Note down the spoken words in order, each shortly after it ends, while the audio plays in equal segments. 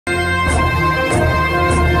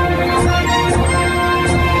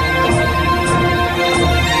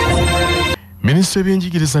Minisitule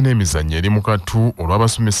y'Ebyenjigiriza n'emizannyo Erimukattu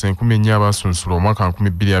olw'abasomesa 4,000 abasunsula omwaka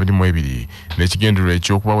 2022 n'ekigendererwa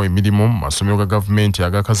eky'okubawa emirimu mu masomero ga gavumenti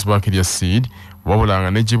aga Kazimbamugaru Seed wabula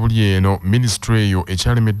nga n'ejjibuli eno minisitule eyo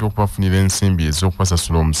ekyalemeddwa okubafunira ensimbi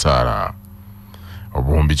ez'okubasasula omusaala.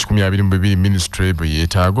 Obuwumbi 122 minisitule bwe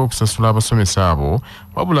yeetaaga okusasula abasomesa abo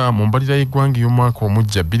wabula mu mbalira y'eggwanga y'omwaka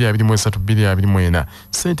omujja 2023-2024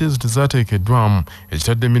 ssente ezo tezaateekeddwamu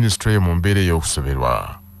ekitadde minisitule eyo mu mbeera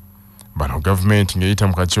ey'okusoberwa. Bano gavumenti ng'eyita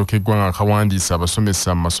mu kakiiko k'eggwanga akawandiisa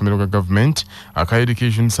abasomesa mu masomero ga gavumenti aka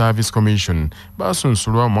Education Service Commission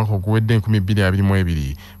baasunsulwa mu mwaka oguwedde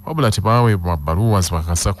 2022 wabula tebaaweebwa bbaluwa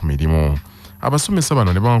zibakakasa ku mirimu. Abasomesa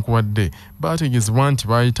bano ne bawankuwadde baategeezebwa nti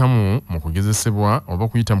baayitamu mu kugezesebwa oba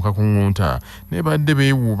kuyita mu kakungunta ne badde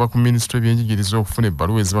beewuuba ku minisitule y'ebyenjigiriza okufuna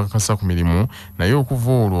ebbaluwa ezibakakasa ku mirimu naye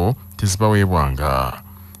okuva olwo tezibaweebwanga.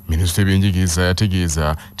 Minisitule y'Ebyenjigiriza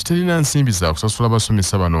yategeeza teterina nsimbi za kusasula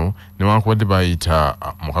abasomesa bano newankubadde baayita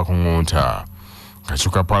mu kakungunta.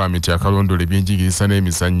 Akakiiko ka Paalamenti akalondoola ebyenjigiriza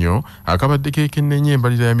n'emizannyo akabadde keekennenya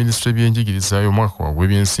embalirira ya minisitule y'ebyenjigiriza y'omwaka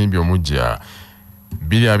gw'ebyensimbi omujja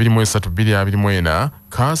 2023-2024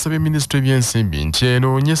 kaasabye minisitule y'ebyensimbi nti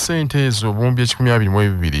enoonye ssente ezo obuwumbi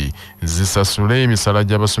 122 zisasule emisala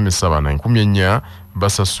gy'abasomesa bano 4,000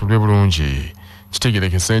 basasulwe bulungi.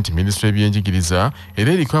 Kitegerekese nti minisitule y'ebyenjigiriza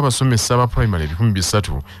era eriko abasomesa aba primary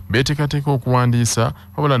 300 beeteekateeka okuwandiisa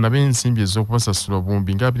wabula n'ab'ensimbi ez'okubasasula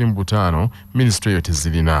obuwumbi nga 25 minisitule eyo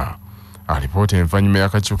tezirina. Alipoota envannyuma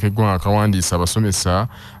y'akakiiko k'eggwanga akawandiisa abasomesa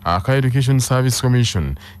aka Education Service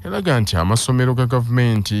Commission yalaga nti amasomero ga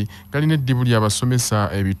gavumenti galina eddibu ly'abasomesa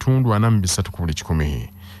ebitundu 43 ku buli 100.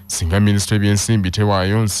 Singa minisitule y'ebyensimbi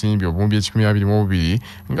tewaayo nsimbi obuwumbi 122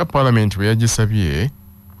 nga Paalamenti bwe yagisabye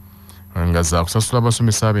nga za kusasula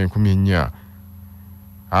abasomesa abe 4,000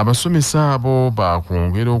 abasomesa abo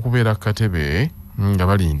baakwongera okubeera katebe nga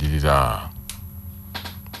balindirira.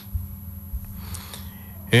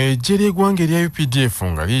 Eggye ly'eggwanga erya UPDF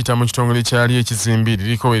nga liyita mu kitongole kyali ekizimbi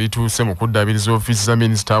liriko we lituuse mu kuddaabiriza ofiisi za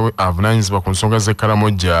minisita avunaanyizibwa ku nsonga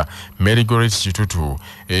z'ekkalamojja Mary Goret Kitutu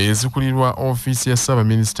ezikulirwa ofiisi ya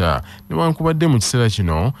Ssaabaminisita newankubadde mu kiseera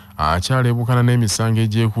kino akyaleebukana n'emisango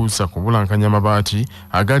egyekuusa kubulankanya amabaati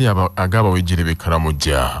agali ag'abawejjere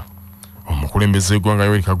b'ekkalamojja. Omukulembeze w'eggwanga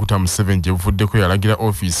Yoweri Kaguta Museveni gye buvuddeko yalagira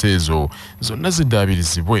ofiisi ezo zonna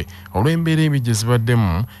ziddaabirizibwe olw'embeera embi gye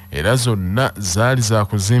zibaddemu era zonna zaali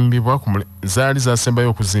zaasembayo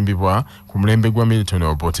okuzimbibwa ku mulembe gwa Milton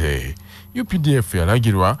Obote. UPDF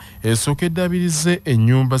yalagirwa esooka eddaabirize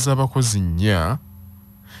ennyumba z'abakozi 4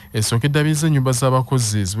 ennyumba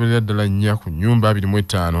z'abakozi eziwerera ddala 4 ku nnyumba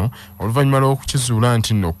 25 oluvannyuma lw'okukizuula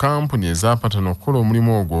nti nno kampuni ezaapatana okukola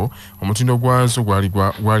omulimu ogwo omutindo gwazo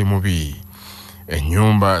gwali mubi.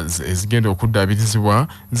 Ennyumba ezigenda okuddaabirizibwa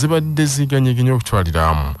zibadde ziganyeganya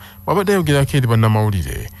okutwaliramu. Wabadde ayogerako eri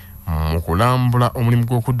bannamawulire mu kulambula omulimu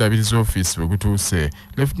gw'okuddaabiriza ofiisi bwe gutuuse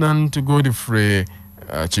Lieutenant Godfrey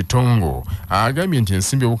Kitongo agambye nti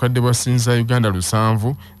ensimbi obukadde bwa Sinza Uganda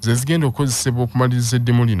 700 ze zigenda okukozesebwa okumaliriza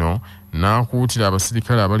eddimu lino n'akuutira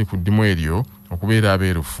abasirikale abali ku ddimu eryo okubeera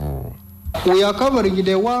abeerufu. We are covering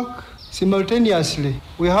the work simultaneously.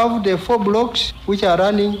 We have the 4 blocks which are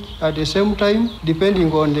running at the same time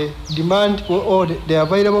depending on the demand or the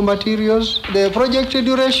available materials. The project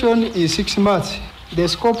duration is 6 months. The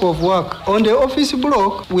scope of work. On the office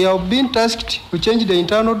block, we have been tasked to change the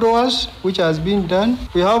internal doors, which has been done.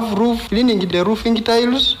 We have cleaning the roofing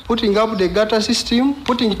tiles, putting up the gutter system,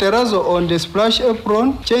 putting terrazzo on the splash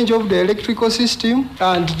apron, change of the electrical system,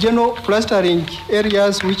 and general plastering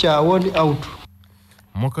areas which are worn out.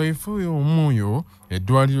 Mukaifuyo omuyo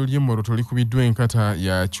eddwaliro ly'e Moroto likubiddwa enkata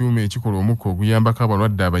ya kyuma ekikola omukka oguyambako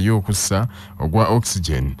abalwadde abayo okussa ogwa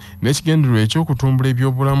oxygen n'ekigendererwa eky'okutumbula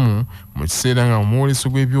ebyobulamu mu kiseera nga omwoleso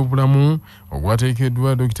gw'ebyobulamu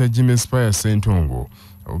ogwateekeddwa Dr. Jimmy Spire Ssentongo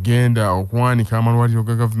ogenda okuwanika amalwaliro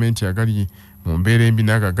ga gavumenti agali mu mbeera embi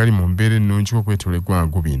n'ago agali mu mbeera ennungi okwetoolera eggwanga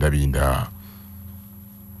gubindabinda.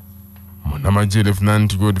 Munnamagye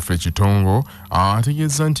Lieutenant Godfrey Kitongo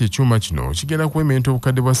ategeeza nti ekyuma kino kigenda kwementa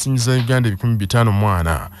obukadde bwa Sinza Uganda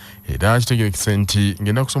 540 era kitegerekese nti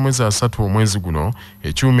ngenda kusomweza 3 omwezi guno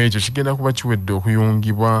ekyuma ekyo kigenda kuba kiwedde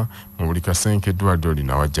okuyungibwa mu buli kasenke eddwaliro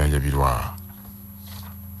linaawajjanjabirwa.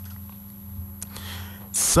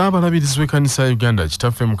 Ssaabalabirizi w'ekkanisa ya Uganda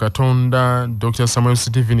kitaffe mu Katonda Dr. Samuel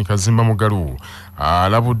Stephen Kazimbamugaru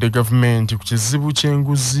alabudde gavumenti ku kizibu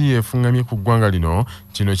ky'enguzi efungamye ku ggwanga lino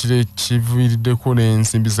kino kiviiriddeko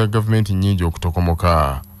n'ensimbi za gavumenti nnyingi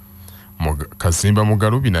okutokomoka.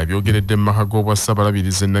 Kazimbamugaru bino byogeredde mu maka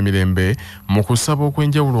g'obwassabalabirizi Namirembe mu kusaba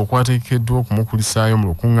okwenjawulo okwateekeddwa okumukulisaayo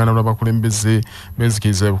mu lukuŋŋaana lw'abakulembeze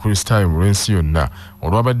b'enzikiriza y'obukristaayo mu lw'ensi yonna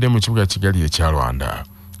olwabadde mu kibuga Kigali ekya Rwanda.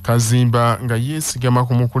 Kazimba nga yeesigama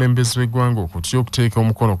ku mukulembeze w'eggwanga okutya okuteeka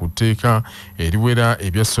omukono ku tteeka eriwera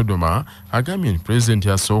ebya Sodoma, agambye nti pulezidenti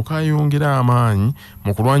asooka ayongera amaanyi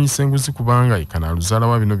mu kulwanyisa enguzi kubanga ekanaaluzaala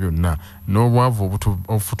wa bino byonna n'obwavu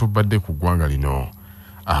obufutubadde ku ggwanga lino.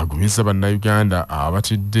 Agumizza bannayuganda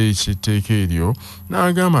abatidde ekitteeka eryo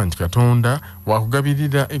n'agamba nti Katonda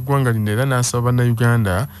wakugabirira eggwanga lino era n'asaba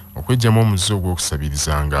bannayuganda okweggyamu omuzzo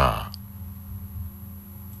ogw'okusabirizanga.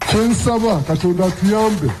 Kyensaba Katonda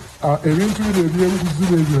atuyambe ebintu bino eby'enguzi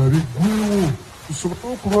n'ebirala biggweewo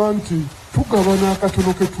tusobole okuba nti tugabana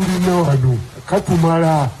akatono ke tulina wano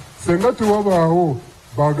katumala senga tewabaawo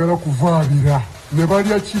baagala kuvaabira ne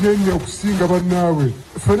balya kinene okusinga bannaabwe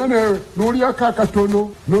ffena n'olyako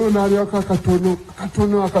akatono n'oyo n'alyako akatono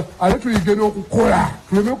ate tuyige n'okukola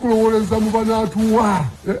tuleme kulowooleza mu banaatuwa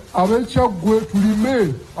ab'ekyaggwe tulime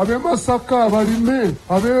ab'emasaka balime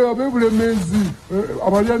ab'ebulemeezi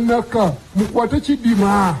abalya nnaka mukwate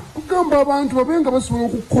kidima kugamba abantu babe nga basobola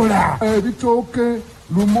okukola ebitooke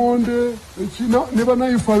lumonde ne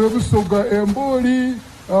banayifa ab'ebusoga embooli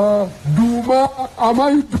duuma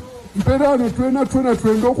amayido mperano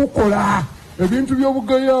twenda okukola ebintu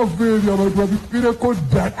by'obugayaavu ebyo abantu babikubireko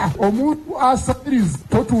ddala omuntu asabiriza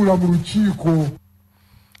totuula mu lukiiko.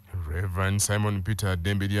 Reverend Simon Peter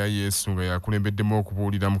ddembe lya Yesu nga yakulembeddemu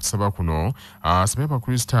okubuulira mu kusaba kuno asabye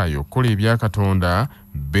abakristaayo okukola ebya Katonda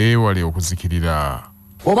beewale okuzikirira.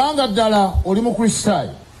 Obanga ddala oli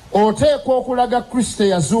mukristaayo oteekwa okulaga Kristo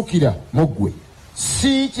eyazuukira mu ggwe,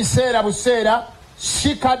 si kiseera buseera,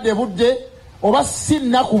 si kadde budde oba si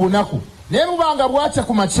nnaku bunaku, naye bubanga bwatya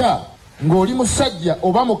ku makya ng'oli musajja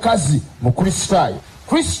oba mukazi mu kristaayo,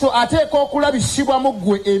 Kristo ateekwa okulabisibwa mu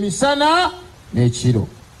ggwe emisana n'ekiro.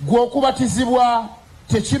 Gwe okubatizibwa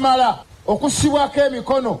tekimala, okusibwako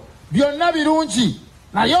emikono byonna birungi,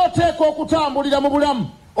 naye oteekwa okutambulira mu bulamu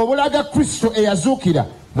obulaga Kristo eyazuukira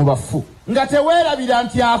mu bafu, nga teweerabira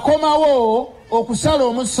nti akomawo okusala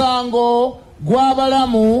omusango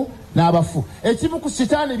gw'abalamu n'abafu. Ekimu ku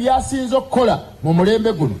sitaani byasinze okukola mu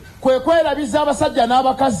mulembe guno kwe kwerabiza abasajja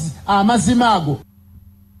n'abakazi amazima ago.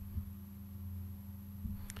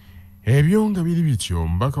 Ebyo nga biri bityo,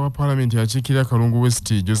 mbaka wa Paalamenti akiikirira Kalungu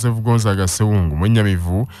West Joseph Gonzaga Ssewungu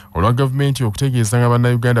mwennyamivu olwa gavumenti okutegeeza nga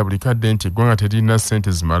bannayuganda buli kadde nti eggwanga teririna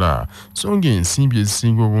ssente zimala so nga ensimbi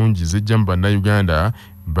ezisinga obungi zijja mu bannayuganda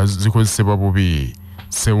zikozesebwa bubi.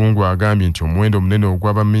 Ssewungu agambye nti omuwendo omunene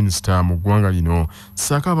ogw'abaminisita mu ggwanga lino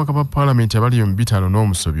ssaako ababaka ba Paalamenti abaliyo mu 5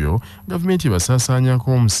 n'omusobyo gavumenti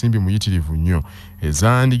basaasaanyako omusimbi muyitirivu nnyo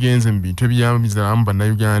ezandigenze mu bintu ebyamizalamu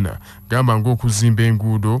bannayuganda gamba ng'okuzimba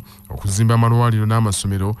enguudo, okuzimba amalwaliro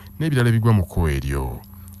n'amasomero n'ebirala ebigwa mu kkubo eryo.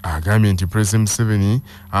 Agambye nti Pulezidenti Museveni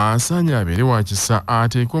asaanye abeere wa kisa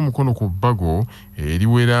ateeke omukono ku bbago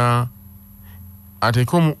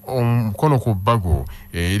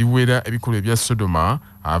eriwera ebikolwa ebya Sodoma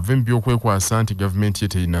ave mu by'okwekwasa nti gavumenti ye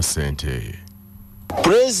terina ssente.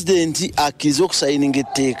 Pulezidenti akkiriza okusayininga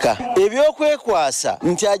etteeka ebyokwekwasa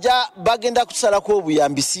nti ajja bagenda kusalako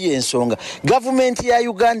obuyambi si y'ensonga. Gavumenti ya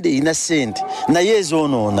Uganda erina ssente naye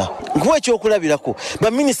ezoonoona. Nkuwa ekyokulabirako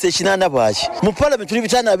baminisita 8 bwaki mu Paalamenti tuli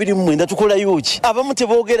 529 tukolayo ki? Abamu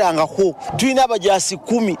teboogerangako, tulina abajaasi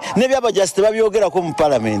 10 n'ebyabajaasi tebabyogerako mu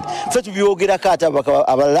Paalamenti, ffe tubyogerako ate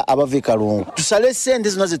abalala abava e Kalungu. Tusale ssente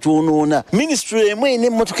zonna ze twonoona. Minisitule emu erina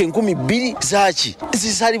emmotoka 2000 zaaki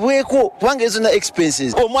zisalibweko kubanga ezo na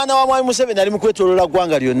omwana wa Mwami Museveni ali mu kwetooloola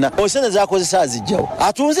ggwanga lyonna osente z'akozesa azijjawo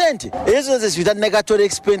atunze nti ezo ze ziyita negatory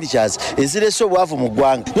expenditures ezirese obwavu mu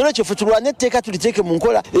ggwanga. Nolwekyo ffe tulwane etteeka tuliteeke mu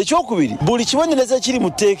nkola. Ekyokubiri, buli kibonereza ekiri mu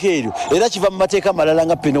tteeka eryo era kiva mu mateeka amalala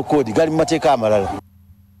nga penal code gali mu mateeka amalala.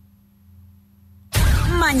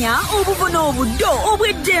 Manya obuvuna obuddo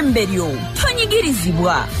obw'eddembe lyo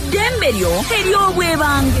tonyigirizibwa. Ddembe lyo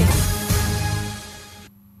ery'obwebange.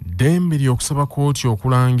 Ddembe ly'okusaba kkooti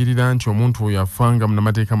okulangirira nti omuntu oyo afanga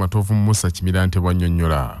munnamateeka matovu Musa Kimirante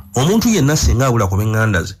bw'annyonnyola. Omuntu yenna singa awula ku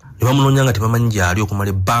b'eŋŋanda ze ne bamunoonya nga tebamanyi gy'ali okumala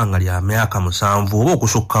ebbanga lya myaka 7 oba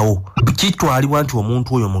okusukkawo, kitwalibwa nti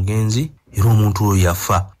omuntu oyo mugenzi era omuntu oyo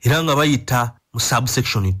yafa, era nga bayita mu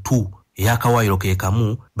subsection 2 ey'akawaayiro ke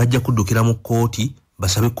kamu bajja kuddukira mu kkooti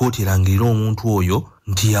basabe kkooti erangirire omuntu oyo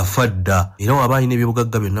nti yafa dda, era waba alina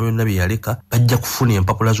ebyobugagga byonna bye yaleka bajja kufuna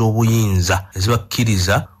empapula z'obuyinza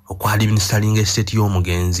ezibakkiriza okwadministalinga estate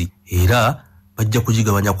y'omugenzi era bajja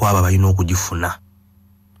kugigabanya kwabo balina okugifuna.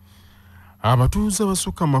 Abatuuze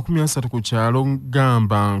abasukka 30 ku kyalo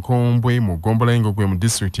Gamba Nkombwe mu Gombola Engogwe mu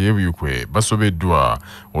district y'Ebuyukwe basobeddwa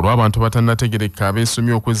olw'abantu batannategereka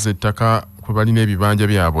abeesomye okwezza ettaka kwe balina ebibanja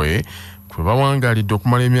byabwe kwe bawangalidde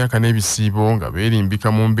okumala emyaka n'ebisiibo nga beerimbika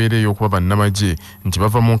mu mbeera ey'okuba bannamagye nti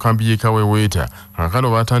bava mu nkambi y'e Kaweweeta nga kano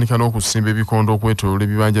baatandika n'okusimba ebikondo okwetooloola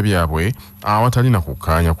ebibanja byabwe awatali na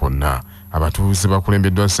kukkaanya kwonna. Abatuuze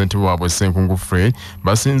bakulembeddwa ssentebe waabwe Ssenkungu Fred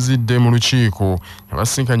basinzidde mu lukiiko nga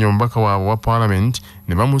basinkanye omubaka waabwe wa Parliament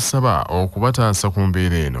ne bamusaba okubataasa ku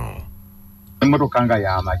mbeera eno. Emmotoka nga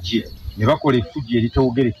y'amagye ne bakola effuji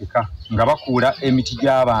eritoogerekeka nga bakuula emiti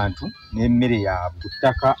gy'abantu n'emmere yaabwe ku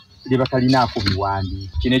ttaka lye batalinaako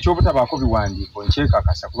biwandiiko. Kino eky'obutabaako biwandiiko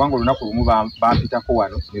nkyekakasa kubanga olunaku lumu bampitako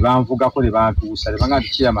wano ne banvugako ne bantuusa ne banga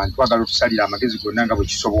nti chairman twagala otusalira amagezi gonna nga bwe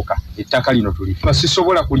kisoboka ettaka lino tulifa.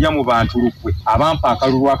 Sisobola kulya mu bantu lukwe abampa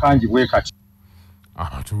akalulu akangi bwe kati.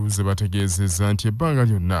 Abatuuze bategeezezza nti ebbanga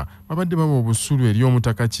lyonna babadde bawa obusuulu eri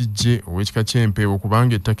omutaka Kijje ow'ekika ky'empeewo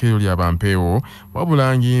kubanga ettaka eryo lya bampeewo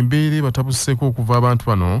wabulanga embeera batabuseeko okuva abantu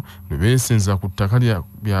bano ne beesenza ku ttaka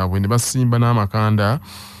lyabwe ne basimba n'amakanda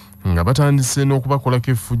nga batandise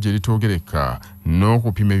n'okubakolako effujjo eritoogereka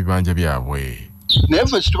n'okupima ebibanja byabwe. Naye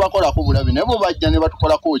ffe kitubakolako obulabi naye bo bajja ne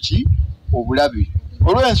batukolako ki obulabi.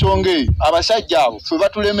 Olw'ensonga eyo abasajja abo ffe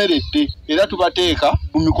batulemeredde era tubateeka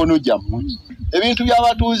mu mikono gyammwe. Ebintu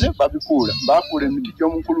by'abatuuze babikuula bakuula emiti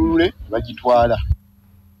gy'omukululule bagitwala.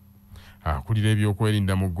 Akulira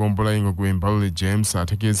ebyokwerinda mu Gombola Engogwe Mbalule James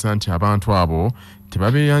ategeeza nti abantu abo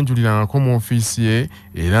tebabeeyanjulirangako mu ofiisi ye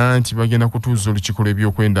era nti bagenda kutuuza olukiiko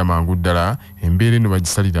lw'ebyokwerinda mangu ddala embeera eno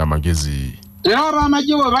bagisalira amagezi. Era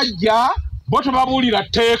ab'amagye bwe bajja bo tebabuulira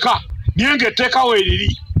tteeka naye ng'etteeka weeriri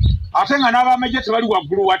ate nga n'ab'amagye tebali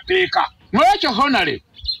waggulu wa tteeka. N'ekyo honale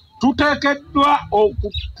tuteekeddwa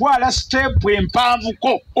okutwala siteepu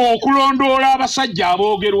empanvuko okulondoola abasajja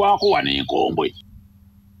aboogerwako wano Enkombwe.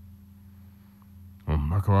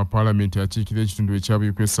 Omubaka wa Parliament akiikira ekitundu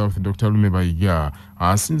eky'Abuyukwe South Dr. Lume Bayiga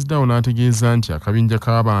asinziddeawo n'ategeeza nti akabinja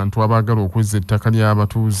k'abantu abaagala okwezza ettaka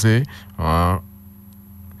ly'abatuuze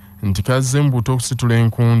nti kazze mu buto okusitula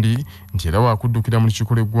enkundi nti era waakuddukira mu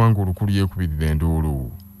lukiiko lw'eggwanga olukulu yeekubirira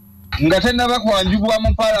enduulu. Nga tennaba kwanjibwa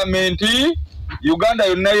mu Parliament Uganda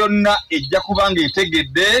yonna ejja kubanga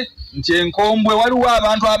etegedde nti Enkombwe waliwo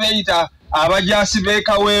abantu abeeyita abajaasi b'e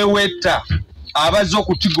Kaweweeta abazze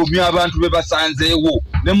okutigomya abantu be basanzeewo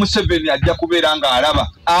ne Museveni ajja kubeera ng'alaba.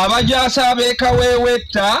 Abajaasi ab'e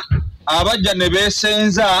Kaweweeta abajja ne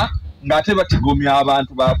beesenza ng'ate batigomya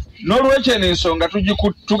abantu baafu. N'olwekyo eno ensonga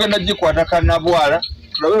tugenda gikwata kannabwala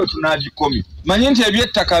tulabe we tunaagikomya. Manyi nti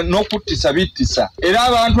ebyettaka n'okuttisa bittisa era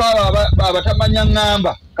abantu abo abatamanya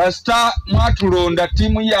ŋŋamba kasita mwatulonda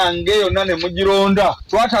ttiimu yange yonna ne mugironda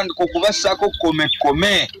twatandika okubassaako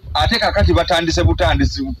kome ate kakati batandise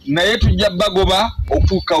butandisi naye tujja bagoba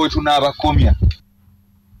okutuuka we tunaabakomya.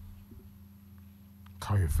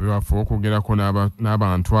 Kaweefube afa okwogerako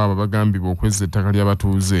n'abantu abo bagambibwa okwezza ettaka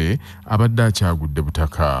ly'abatuuze abadde akyagudde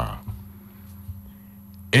butaka.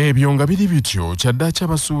 Ebyo nga biri bityo kyaddaaki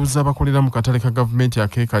abasuubuzi abakolera mu katale ka gavumenti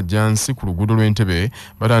ak'ekajjansi ku luguudo lw'Entebbe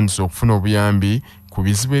batandise okufuna obuyambi ku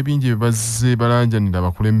bizibu ebingi bye bazze balanjanira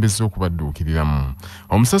abakulembeze okubadduukiriramu.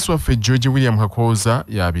 Omusasi waffe George William Kakooza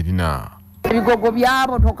y'abirina. Ebigogo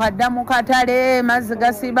byabo tokadda mu katale mazzi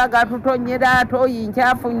gasiba gatutonyera toyi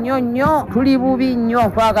nkyafu nnyo tuli bubi nnyo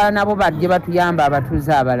twagala nabo bajje batuyamba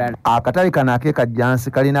abatuuze abalala. Akatale kano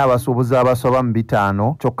ak'ekajjansi kalina abasuubuzi abasoba mu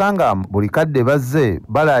 5 kyokka nga buli kadde bazze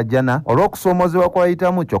balaajana olw'okusoomozebwa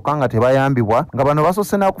kwayitamu kyokka nga tebayambibwa nga bano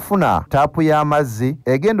basoose n'akufuna taapu y'amazzi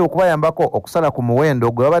egenda okubayambako okusala ku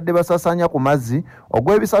muwendo gwe babadde basaasaanya ku mazzi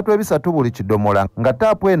ogw'ebisatu buli kidomola nga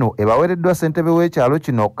taapu eno ebaweereddwa ssentebe w'ekyalo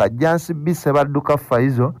kino Kajjansi Sebadduka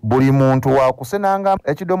Faizo buli muntu waakusenanga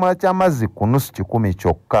ekidomola ky'amazzi ku nusu 10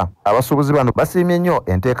 kyokka. Abasuubuzi bano basiimye nnyo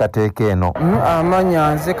enteekateeka eno.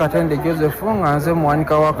 Amanya nze Katende Joseph nga nze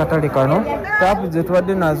muwanika wa katale kano taapu ze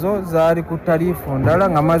tubadde nazo zaali ku taliifu ndala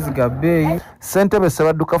nga mazzi ga bbeeyi. Ssentebe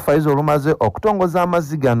Sebadduka Faizo olumaze okutongoza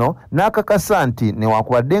amazzi gano n'akakasa nti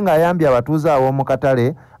newankubadde ng'ayambye abatuuze ab'omu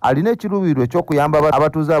katale alina ekiruubirirwa eky'okuyamba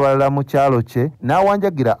abatuuze abalala mu kyalo kye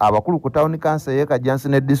n'awanjagira abakulu ku tawuni kansa y'e Kajjansi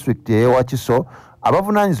ne disitulikiti ey'e Wakiso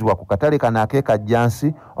abavunaanyizibwa ku katale kano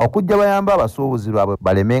ak'ekajjansi okujja bayamba abasuubuzi baabwe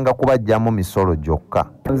balemenga kubajjamu misolo gyokka.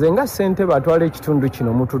 Nze nga ssentebe atwala ekitundu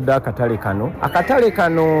kino mutudde akatale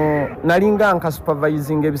kano nalinga nka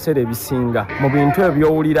supervising ebiseera ebisinga mu bintu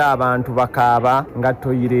ebyowulira abantu bakaaba nga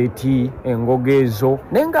toyireeti engoga ezo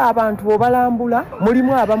naye nga abantu bwebalambula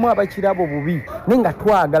mulimu abamu abakirabo bubi naye nga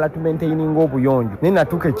twagala tumaintaininga obuyonjo naye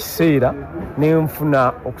natuuka ekiseera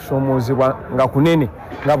nenfuna okusomoozebwa nga kunene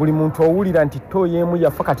nga buli muntu owulira nti ttooyi emu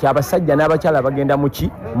yafa kati abasajja n'abakyala bagenda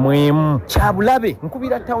muki mwemu kyabulabe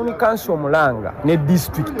nkubira town council Mulanga ne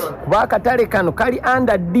district kuba akatale kano kali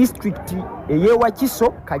under district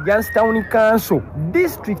eyewakiso Kajansi town council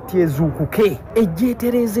district ezuukuke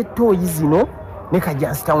ejjeetereza ettooyi zino ne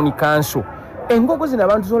Kajansi town council engogo zino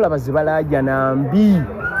abantu zolaba zibalaaja nambi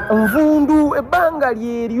nvundu ebbanga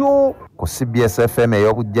lyeryo ku CBS FM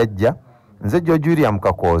ey'obujjajja nze Julia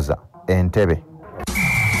Mukakooza Entebbe.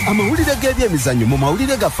 Amawulire g'ebyemizannyo mu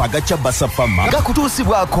mawulire gaffe agaca Basafama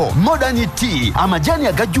gakutuusibwako Modern Tea amajani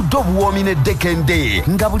agajjudde obuwoomi n'eddekende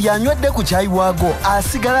nga buli anywedde ku caayi waago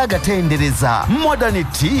asigala agatendereza. Modern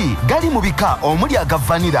Tea gali mu bika omuli aga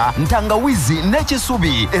vanilla, ntangawizi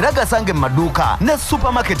n'ekisubi era gasange mu maduuka ne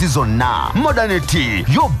supermarket zonna. Modern Tea,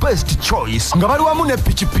 your best choice. Nga bali wamu ne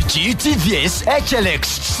pikipiki TVS HLX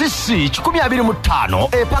CC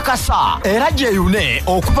 125 epakasa era gyeyune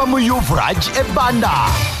okuva mu Yuvrage ebbanda.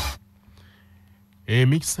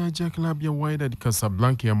 Emikisa gya club ya Wydad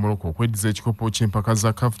Casablanca ya Morocco okweddiza ekikopo ky'empaka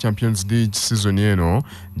za CAF Champions League season eno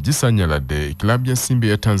gisanyaladde club ya Simba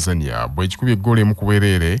ya Tanzania bw'ekikubye eggoolo emu ku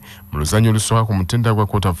bwereere mu luzannya olusooka ku mutenda gwa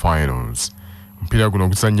quarter finals. Omupiira guno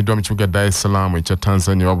guzannyiddwa mu kibuga Dar es Salaam ekya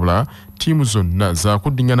Tanzania wabula ttiimu zonna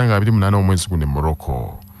zaakuddingana nga 28 omwezi guno e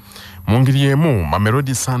Morocco. Mu ngeri emu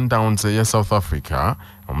Mamelodi Sundowns eya South Africa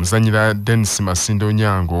omuzanyira Dennis Masinde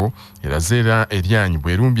Onyango erazeera eryanyi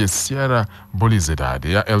bwerumbye Sierra Bolizedad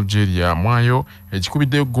eya Algeria mwayo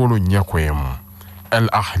ekikubiddeyo ggoolo 4-1. Al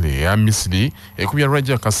Ahly eya Misiri ekubya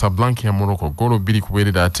Raja Casablanca ya Morocco ggoolo 2 ku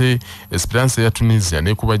bwereere ate Esperance eya Tunisia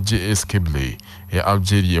n'ekuba JS Kabylie eya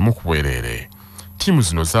Algeria emu ku bwereere. Ttiimu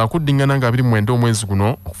zino zaakuddingana nga 29 omwezi guno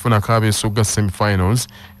okufuna kaabeeso ga semi-finals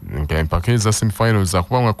nga empaka eza semi-finals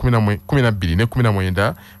zaakuba nga 12 ne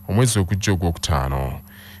 19 omwezi ogujja ogwokutaano.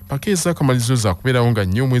 Empaka ez'akamalizo zaakubeerawo nga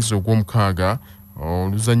 4 omwezi ogw'omukaaga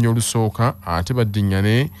oluzannya olusooka ate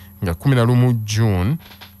baddiŋŋane nga 11 June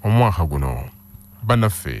omwaka guno.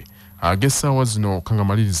 Bannaffe ag'essaawa zino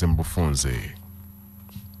kangamalirize mu bufunze.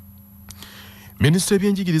 Minisitule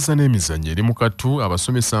y'Ebyenjigiriza n'Emizannyo Erimukattu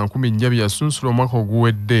abasomesa 10,000 yasunsula omwaka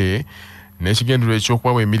oguwedde n'ekigendererwa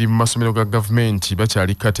ekyokubawa emirimu mu masomero ga gavumenti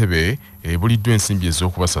bakyali katebe ebuliddwa ensimbi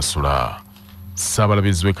ez'okubasasula.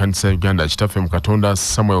 Ssaabalabizi w'ekkanisa ya Uganda kitaffe mu Katonda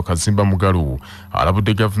Samuel Kazimbamugaru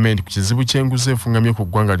alabudde gavumenti ku kizibu ky'enguzi enfungamye ku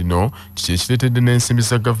ggwanga lino kiki ekireetedde n'ensimbi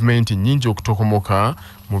za gavumenti nnyingi okutokomoka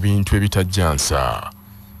mu bintu ebitajjansa.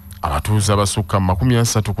 Abatuuze abasukka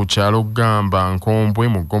 30 ku kyalo Gamba Nkombwe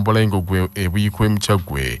mu ggombolola y'Engogwe eBuyikwe mu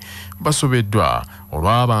Kyaggwe basobeddwa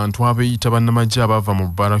olw'abantu abeeyita bannamagye abava mu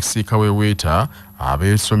Barakisi Kaweweeta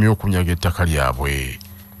abeesomye okunyaga ettaka lyabwe.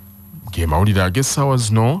 Ge mawulire ag'essaawa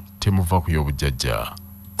zino temuva ku y'obujjajja.